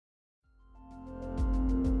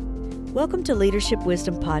Welcome to Leadership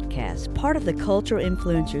Wisdom Podcast, part of the cultural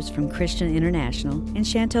influencers from Christian International and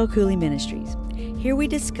Chantell Cooley Ministries. Here we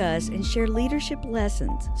discuss and share leadership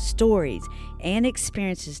lessons, stories, and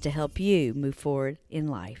experiences to help you move forward in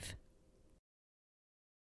life.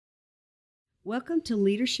 Welcome to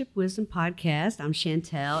Leadership Wisdom Podcast. I'm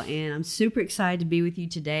Chantell, and I'm super excited to be with you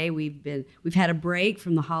today. We've had a break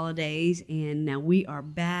from the holidays, and now we are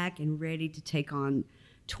back and ready to take on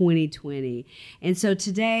 2020. And so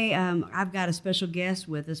today I've got a special guest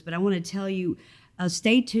with us, but I want to tell you,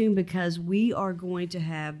 stay tuned because we are going to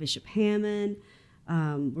have Bishop Hammond,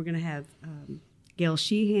 we're going to have Gail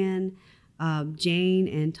Sheehan, Jane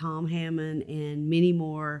and Tom Hammond, and many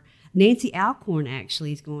more. Nancy Alcorn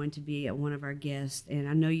actually is going to be one of our guests, and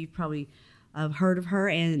I know you've probably heard of her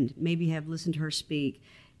and maybe have listened to her speak.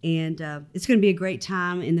 And it's going to be a great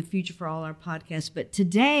time in the future for all our podcasts. But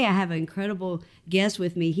today I have an incredible guest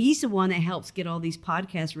with me. He's the one that helps get all these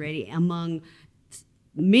podcasts ready, among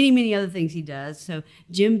many, many other things he does. So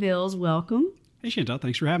Jim Bills, welcome. Hey, Chantell.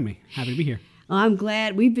 Thanks for having me. Happy to be here. I'm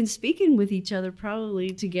glad. We've been speaking with each other probably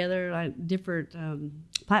together on different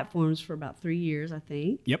platforms for about 3 years, I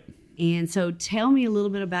think. Yep. And so tell me a little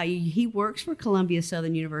bit about you. He works for Columbia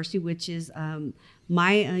Southern University, which is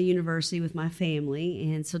my university with my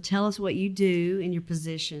family. And so tell us what you do in your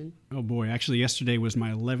position. Oh, boy. Actually, yesterday was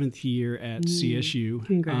my 11th year at CSU.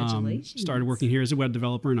 Congratulations. Started working here as a web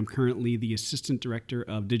developer, and I'm currently the assistant director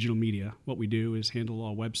of digital media. What we do is handle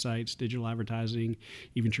all websites, digital advertising,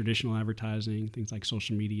 even traditional advertising, things like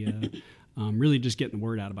social media, really just getting the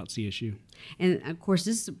word out about CSU. And, of course,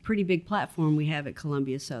 this is a pretty big platform we have at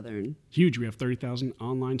Columbia Southern. Huge. We have 30,000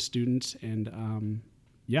 online students, and,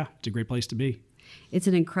 it's a great place to be. It's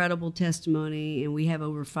an incredible testimony, and we have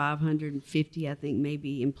over 550, I think,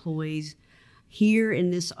 maybe employees here in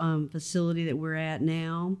this facility that we're at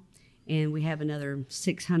now, and we have another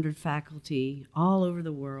 600 faculty all over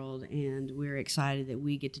the world, and we're excited that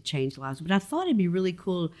we get to change lives. But I thought it'd be really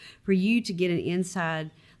cool for you to get an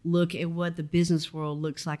inside look at what the business world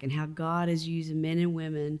looks like and how God is using men and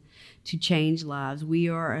women to change lives. We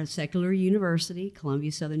are a secular university,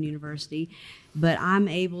 Columbia Southern University, but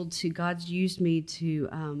God's used me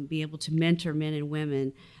to be able to mentor men and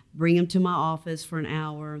women, bring them to my office for an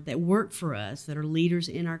hour that work for us, that are leaders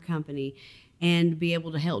in our company, and be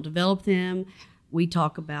able to help develop them. We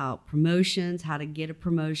talk about promotions, how to get a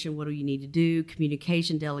promotion, what do you need to do,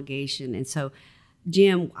 communication, delegation, and so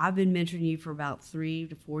Jim, I've been mentoring you for about 3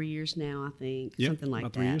 to 4 years now, I think, something like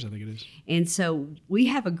about that. 3 years, I think it is. And so we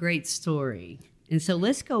have a great story. And so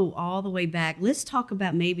let's go all the way back. Let's talk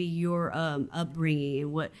about maybe your upbringing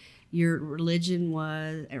and what your religion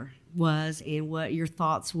was and what your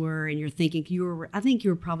thoughts were and your thinking. I think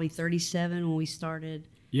you were probably 37 when we started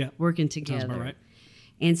working together. Sounds about right.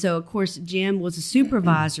 And so, of course, Jim was a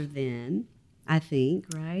supervisor then, I think,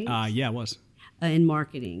 right? Yeah, it was. In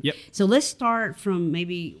marketing. Yep. So let's start from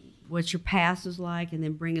maybe what your past was like and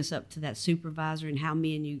then bring us up to that supervisor and how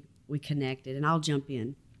me and we connected, and I'll jump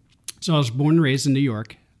in. So I was born and raised in New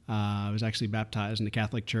York. I was actually baptized in the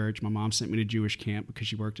Catholic Church. My mom sent me to Jewish camp because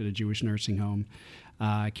she worked at a Jewish nursing home.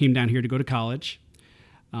 I came down here to go to college.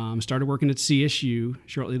 Started working at CSU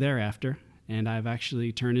shortly thereafter, and I've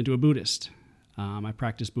actually turned into a Buddhist. I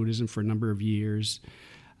practiced Buddhism for a number of years.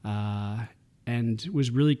 And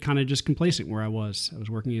was really kind of just complacent where I was. I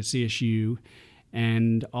was working at CSU,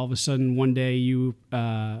 and all of a sudden one day you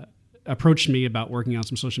approached me about working on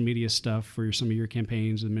some social media stuff for some of your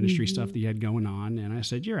campaigns and ministry stuff that you had going on. And I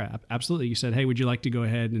said, absolutely. You said, hey, would you like to go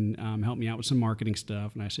ahead and help me out with some marketing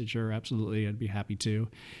stuff? And I said, sure, absolutely. I'd be happy to.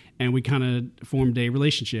 And we kind of formed a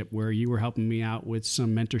relationship where you were helping me out with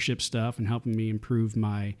some mentorship stuff and helping me improve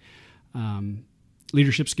my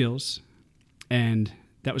leadership skills. And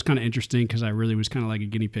that was kind of interesting because I really was kind of like a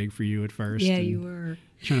guinea pig for you at first. Yeah, you were.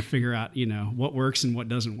 Trying to figure out, what works and what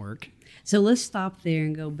doesn't work. So let's stop there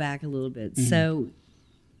and go back a little bit. Mm-hmm. So,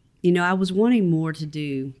 I was wanting more to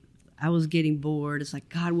do. I was getting bored. It's like,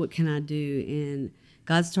 God, what can I do? And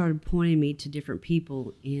God started pointing me to different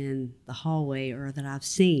people in the hallway or that I've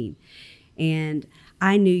seen. And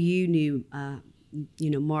I knew you knew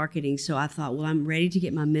marketing. So I thought, well, I'm ready to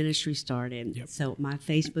get my ministry started. Yep. So my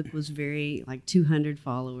Facebook was very 200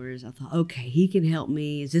 followers. I thought, okay, he can help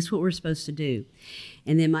me. Is this what we're supposed to do?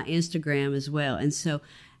 And then my Instagram as well. And so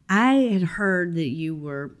I had heard that you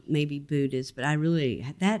were maybe Buddhist, but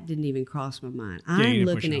that didn't even cross my mind. I'm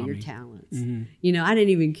looking at your talents. Mm-hmm. I didn't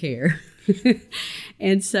even care.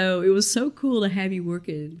 And so it was so cool to have you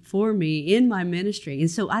working for me in my ministry.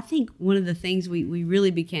 And so I think one of the things we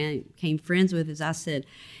really became friends with is I said,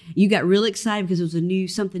 you got real excited because it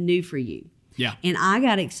was something new for you. Yeah. And I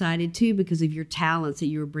got excited too because of your talents that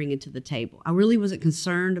you were bringing to the table. I really wasn't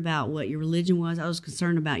concerned about what your religion was. I was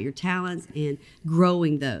concerned about your talents and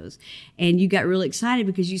growing those. And you got really excited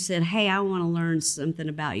because you said, hey, I want to learn something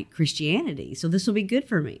about Christianity. So this will be good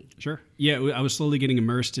for me. Sure. Yeah, I was slowly getting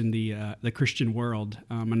immersed in the Christian world.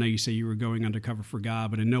 I know you say you were going undercover for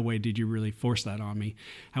God, but in no way did you really force that on me.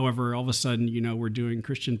 However, all of a sudden, we're doing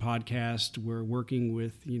Christian podcasts. We're working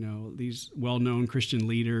with, these well-known Christian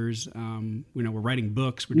leaders. We're writing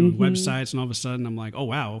books. We're doing websites. And all of a sudden, I'm like, oh,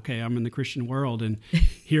 wow, okay, I'm in the Christian world. And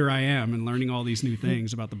here I am and learning all these new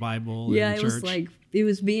things about the Bible and church. Was like, it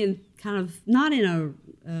was being kind of not in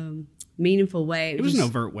a meaningful way. It was an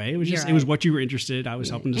overt way. It was just, It was what you were interested. I was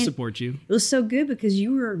helping to support you. It was so good because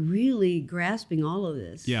you were really grasping all of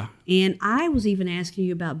this. Yeah. And I was even asking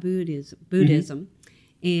you about Buddhism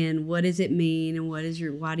and what does it mean and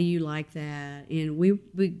why do you like that? And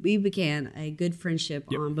we began a good friendship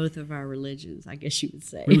on both of our religions, I guess you would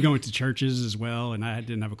say. We were going to churches as well, and I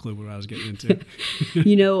didn't have a clue what I was getting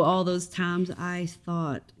into. All those times I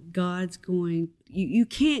thought God's going, you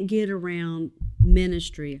can't get around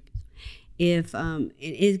ministry if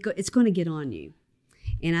it's going to get on you.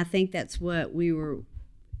 And I think that's what we were,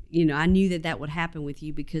 I knew that would happen with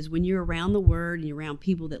you because when you're around the Word and you're around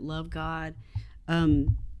people that love God,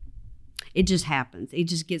 it just happens. It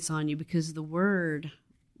just gets on you because the Word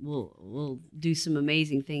will do some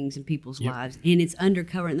amazing things in people's lives, and it's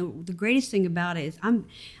undercover. And the greatest thing about it is I'm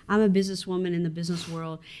a businesswoman in the business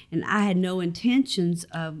world, and I had no intentions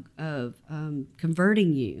of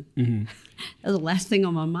converting you. Mm-hmm. That was the last thing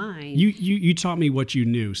on my mind. You taught me what you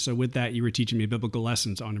knew. So with that, you were teaching me biblical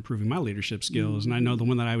lessons on improving my leadership skills. Mm-hmm. And I know the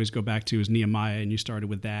one that I always go back to is Nehemiah, and you started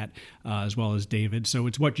with that as well as David. So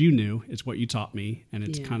it's what you knew, it's what you taught me, and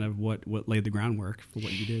it's kind of what laid the groundwork for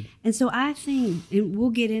what you did. And so I think, and we'll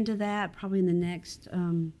get into that probably in the next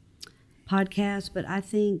podcast, but I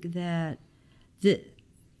think that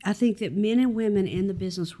men and women in the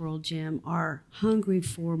business world, Jim, are hungry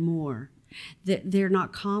for more. That they're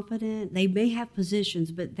not confident. They may have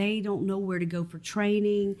positions, but they don't know where to go for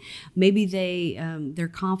training. Maybe their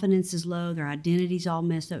confidence is low, their identity's all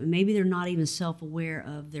messed up, and maybe they're not even self-aware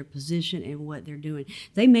of their position and what they're doing.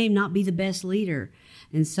 They may not be the best leader,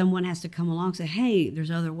 and someone has to come along and say, hey, there's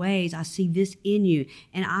other ways. I see this in you.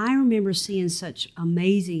 And I remember seeing such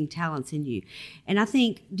amazing talents in you. And I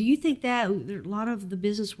think, do you think that a lot of the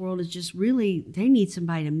business world is just really, they need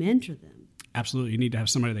somebody to mentor them? Absolutely. You need to have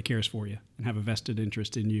somebody that cares for you and have a vested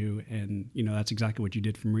interest in you. And, that's exactly what you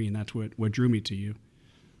did for me. And that's what drew me to you.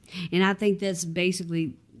 And I think that's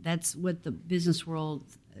what the business world,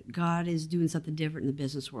 God is doing something different in the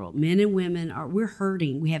business world. Men and women we're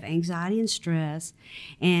hurting. We have anxiety and stress,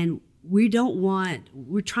 and we're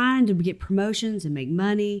trying to get promotions and make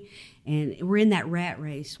money. And we're in that rat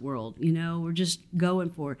race world, we're just going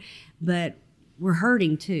for it, but we're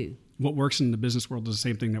hurting too. What works in the business world is the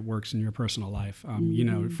same thing that works in your personal life.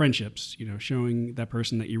 Friendships, showing that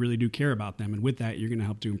person that you really do care about them. And with that, you're going to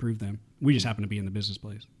help to improve them. We just happen to be in the business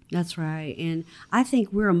place. That's right. And I think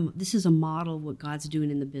this is a model of what God's doing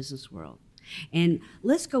in the business world. And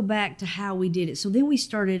let's go back to how we did it. So then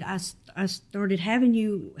I started having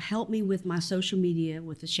you help me with my social media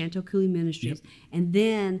with the Chantell Cooley Ministries. Yep. And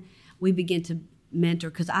then we began to mentor,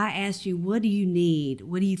 because I asked you, what do you need?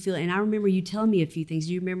 What do you feel? And I remember you telling me a few things.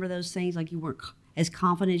 Do you remember those things? Like you weren't as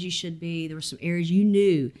confident as you should be. There were some areas you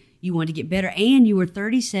knew you wanted to get better. And you were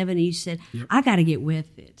 37 and you said, I got to get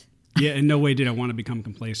with it. Yeah, in no way did I want to become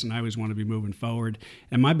complacent. I always want to be moving forward.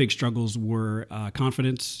 And my big struggles were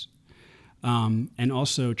confidence, and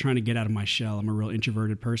also trying to get out of my shell. I'm a real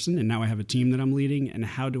introverted person, and now I have a team that I'm leading. And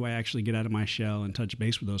how do I actually get out of my shell and touch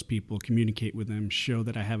base with those people, communicate with them, show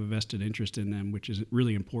that I have a vested interest in them, which is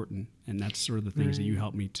really important. And that's sort of the things that you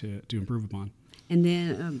helped me to improve upon. And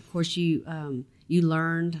then, of course, you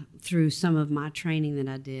learned through some of my training that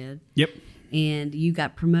I did. Yep. And you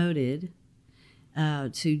got promoted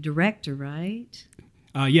to director, right?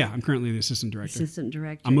 Yeah, I'm currently the assistant director. Assistant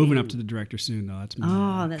director. I'm moving up to the director soon, though. That's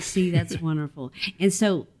that's wonderful. And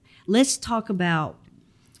so let's talk about,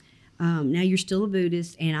 now you're still a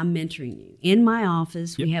Buddhist, and I'm mentoring you. In my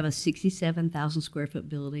office, we have a 67,000 square foot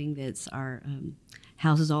building that's our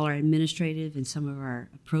houses all our administrative and some of our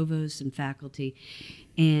provosts and faculty,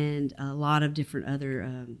 and a lot of different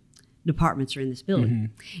other departments are in this building.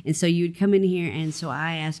 Mm-hmm. And so you would come in here, and so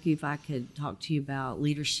I asked you if I could talk to you about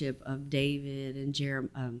leadership of David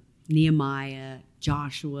and Nehemiah,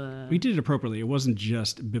 Joshua. We did it appropriately. It wasn't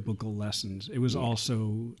just biblical lessons. It was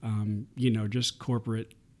also, just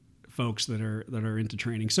corporate folks that are into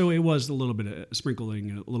training. So it was a little bit of sprinkling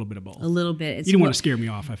and a little bit of both. A little bit. You didn't want to scare me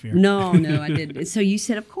off, I fear. No, I didn't. So you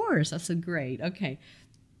said, of course. I said, great. Okay.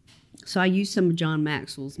 So I used some of John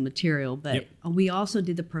Maxwell's material, but we also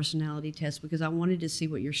did the personality test because I wanted to see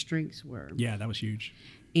what your strengths were. Yeah, that was huge.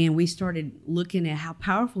 And we started looking at how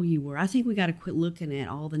powerful you were. I think we got to quit looking at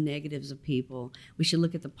all the negatives of people. We should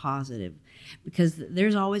look at the positive, because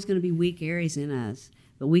there's always going to be weak areas in us,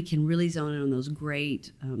 but we can really zone in on those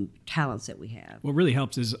great talents that we have. What really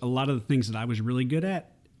helps is a lot of the things that I was really good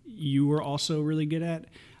at, you were also really good at.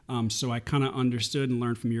 So I kind of understood and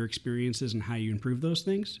learned from your experiences and how you improve those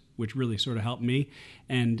things, which really sort of helped me.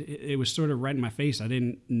 And it was sort of right in my face. I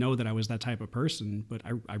didn't know that I was that type of person, but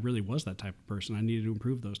I really was that type of person. I needed to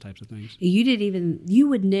improve those types of things. You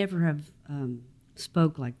would never have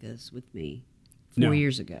spoke like this with me 4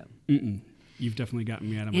 years ago. Mm-mm. You've definitely gotten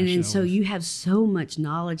me out of my shell. And so you have so much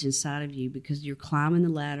knowledge inside of you because you're climbing the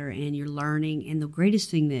ladder and you're learning. And the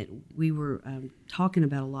greatest thing that we were talking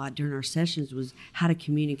about a lot during our sessions was how to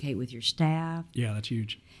communicate with your staff. Yeah, that's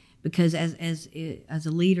huge. Because as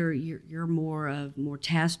a leader, you're more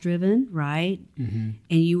task driven, right? Mm-hmm.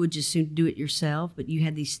 And you would just soon do it yourself. But you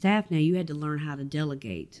had these staff now. You had to learn how to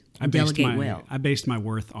delegate. I based my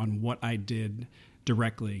worth on what I did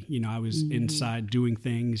directly. I was inside doing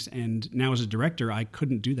things, and now as a director, I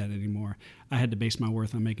couldn't do that anymore. I had to base my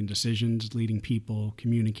worth on making decisions, leading people,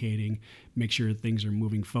 communicating, make sure things are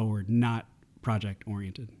moving forward, not project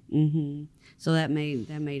oriented. Mm-hmm. So that made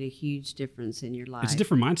a huge difference in your life. It's a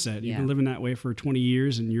different mindset. You've been living that way for 20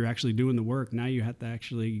 years, and you're actually doing the work. Now you have to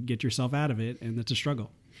actually get yourself out of it, and it's a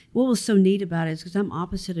struggle. What was so neat about it is because I'm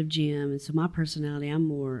opposite of Jim, and so my personality, I'm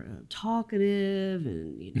more talkative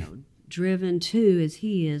and driven too as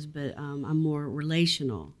he is, but I'm more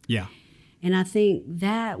relational. Yeah. And I think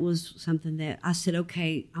that was something that I said,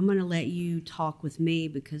 okay, I'm going to let you talk with me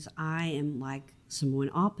because I am like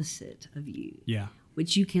someone opposite of you. Yeah.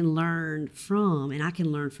 Which you can learn from, and I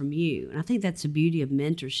can learn from you. And I think that's the beauty of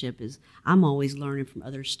mentorship is I'm always learning from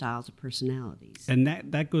other styles of personalities. And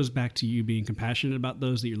that goes back to you being compassionate about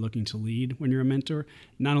those that you're looking to lead when you're a mentor.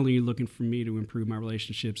 Not only are you looking for me to improve my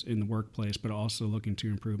relationships in the workplace, but also looking to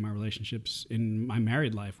improve my relationships in my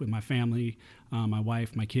married life with my family, my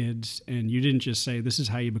wife, my kids. And you didn't just say, this is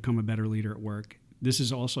how you become a better leader at work. This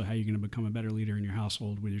is also how you're going to become a better leader in your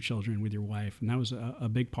household, with your children, with your wife. And that was a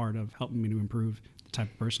big part of helping me to improve the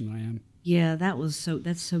type of person that I am. Yeah,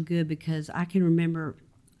 that's so good because I can remember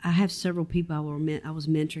I have several people I was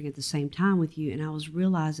mentoring at the same time with you, and I was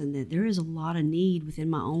realizing that there is a lot of need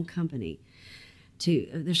within my own company.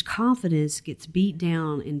 There's confidence gets beat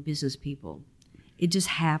down in business people. It just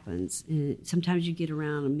happens. And sometimes you get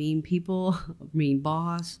around a mean people, a mean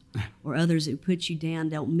boss, or others who put you down,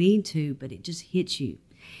 don't mean to, but it just hits you.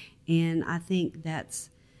 And I think that's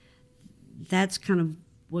kind of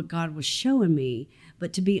what God was showing me,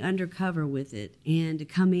 but to be undercover with it and to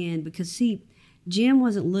come in, because see, Jim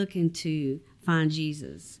wasn't looking to find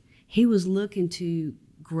Jesus. He was looking to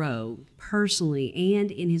grow personally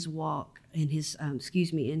and in his walk, in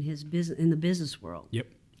the business world. Yep.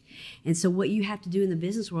 And so what you have to do in the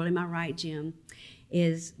business world, am I right, Jim,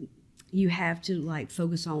 is you have to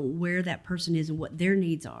focus on where that person is and what their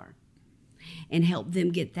needs are and help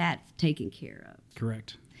them get that taken care of.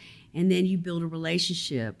 Correct. And then you build a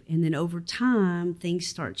relationship, and then over time, things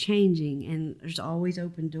start changing, and there's always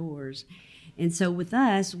open doors. And so with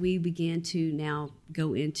us, we began to now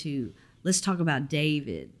go into, let's talk about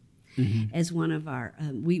David as one of our,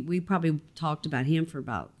 we probably talked about him for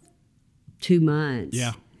about 2 months.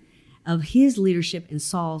 Yeah. Of his leadership and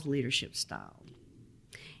Saul's leadership style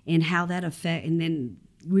and how that and then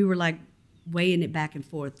we were weighing it back and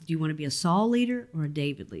forth. Do you want to be a Saul leader or a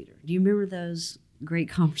David leader? Do you remember those great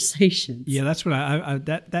conversations? Yeah, that's what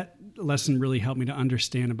that lesson really helped me to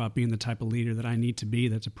understand about being the type of leader that I need to be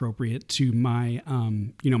that's appropriate to my,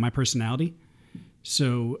 my personality.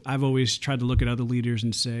 So I've always tried to look at other leaders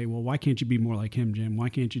and say, well, why can't you be more like him, Jim? Why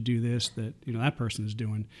can't you do this that that person is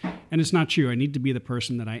doing? And it's not true. I need to be the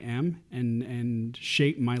person that I am and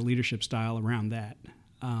shape my leadership style around that.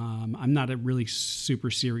 I'm not a really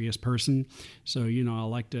super serious person. So, I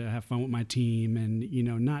like to have fun with my team and,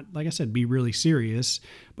 not, like I said, be really serious.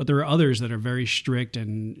 But there are others that are very strict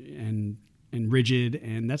and rigid,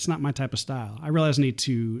 and that's not my type of style. I realize I need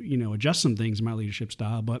to, adjust some things in my leadership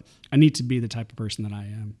style, but I need to be the type of person that I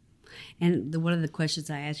am. And one of the questions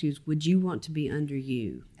I ask you is, would you want to be under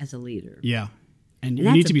you as a leader? Yeah. And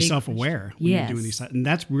you need to be self-aware when you're doing these. And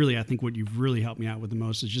that's really, I think, what you've really helped me out with the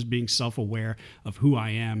most is just being self-aware of who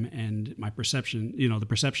I am and my perception, the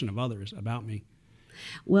perception of others about me.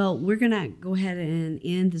 Well, we're going to go ahead and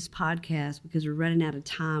end this podcast because we're running out of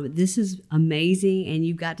time. But this is amazing, and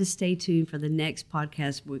you've got to stay tuned for the next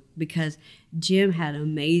podcast because Jim had an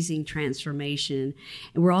amazing transformation.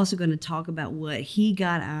 And we're also going to talk about what he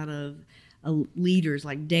got out of leaders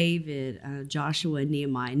like David, Joshua, and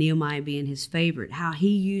Nehemiah. Nehemiah being his favorite, how he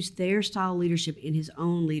used their style of leadership in his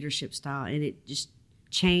own leadership style, and it just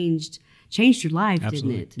changed your life,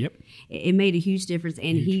 Absolutely. didn't it? Yep. It made a huge difference,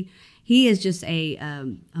 and he is just a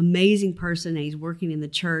amazing person, and he's working in the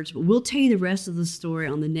church. But we'll tell you the rest of the story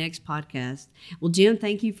on the next podcast. Well, Jim,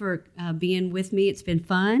 thank you for being with me. It's been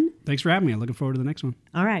fun. Thanks for having me. I'm looking forward to the next one.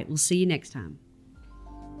 All right, we'll see you next time.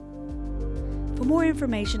 For more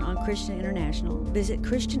information on Christian International, visit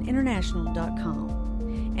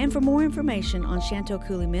ChristianInternational.com. And for more information on Chantell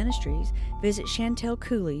Cooley Ministries, visit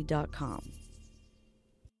ChantellCooley.com.